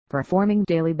Performing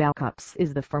daily backups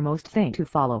is the foremost thing to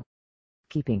follow.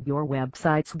 Keeping your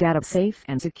website's data safe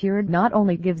and secured not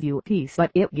only gives you peace,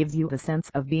 but it gives you the sense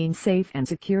of being safe and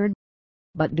secured.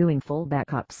 But doing full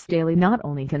backups daily not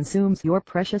only consumes your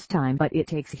precious time, but it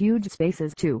takes huge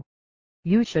spaces too.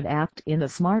 You should act in a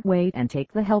smart way and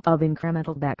take the help of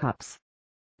incremental backups.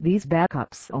 These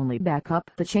backups only back up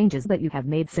the changes that you have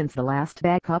made since the last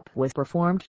backup was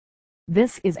performed.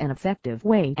 This is an effective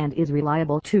way and is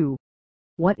reliable too.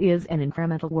 What is an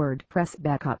incremental WordPress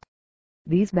backup?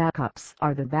 These backups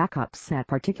are the backups that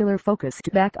particular focus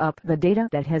to back up the data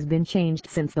that has been changed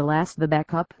since the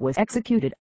backup was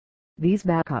executed. These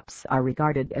backups are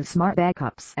regarded as smart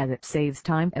backups as it saves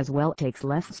time as well takes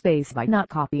less space by not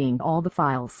copying all the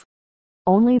files.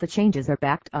 Only the changes are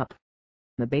backed up.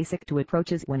 The basic two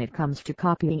approaches when it comes to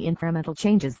copying incremental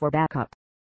changes for backup.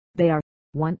 They are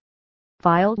 1.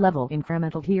 File level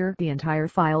incremental. Here the entire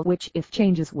file which if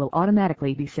changes will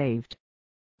automatically be saved.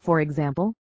 For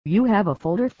example, you have a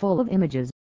folder full of images.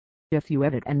 If you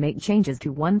edit and make changes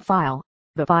to one file,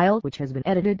 the file which has been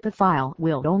edited the file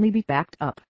will only be backed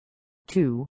up.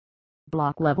 2.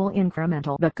 Block level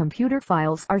incremental. The computer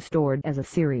files are stored as a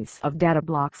series of data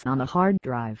blocks on a hard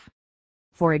drive.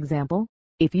 For example,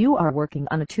 if you are working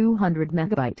on a 200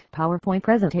 megabyte PowerPoint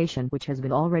presentation which has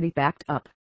been already backed up,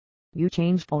 you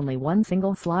changed only one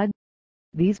single slide.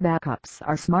 These backups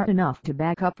are smart enough to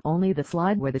back up only the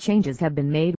slide where the changes have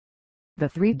been made. The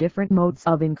 3 different modes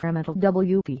of incremental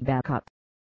WP backup.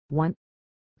 1.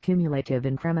 Cumulative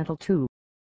incremental. 2.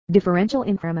 Differential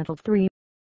incremental. 3.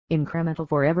 Incremental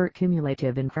forever.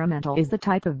 Cumulative incremental is the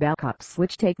type of backups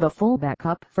which take the full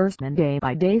backup first and day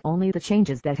by day only the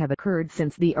changes that have occurred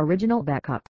since the original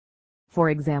backup.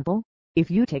 For example,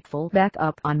 if you take full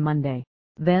backup on Monday,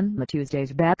 then the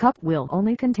Tuesday's backup will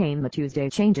only contain the Tuesday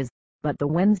changes, but the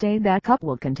Wednesday backup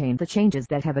will contain the changes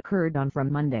that have occurred on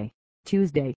from Monday,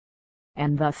 Tuesday.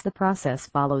 And thus the process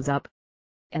follows up.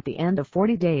 At the end of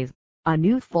 40 days, a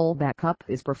new full backup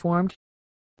is performed.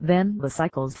 Then the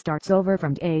cycle starts over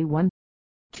from day 1.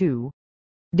 2.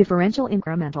 Differential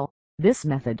incremental. This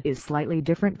method is slightly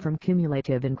different from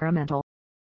cumulative incremental.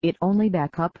 It only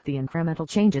back up the incremental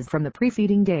changes from the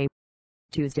preceding day.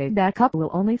 Tuesday backup will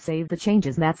only save the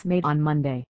changes that's made on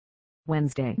Monday.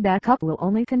 Wednesday backup will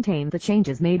only contain the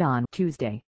changes made on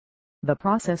Tuesday. The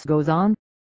process goes on.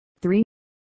 3.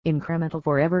 Incremental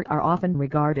forever are often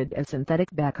regarded as synthetic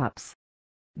backups.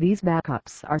 These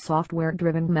backups are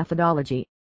software-driven methodology.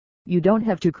 You don't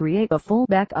have to create a full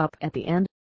backup at the end.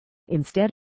 Instead,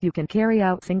 you can carry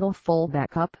out single full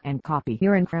backup and copy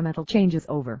your incremental changes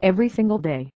over every single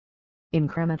day.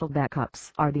 Incremental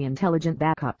backups are the intelligent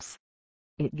backups.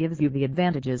 It gives you the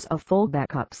advantages of full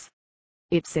backups.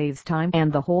 It saves time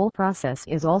and the whole process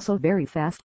is also very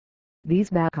fast. These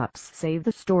backups save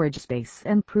the storage space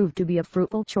and prove to be a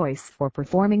fruitful choice for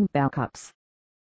performing backups.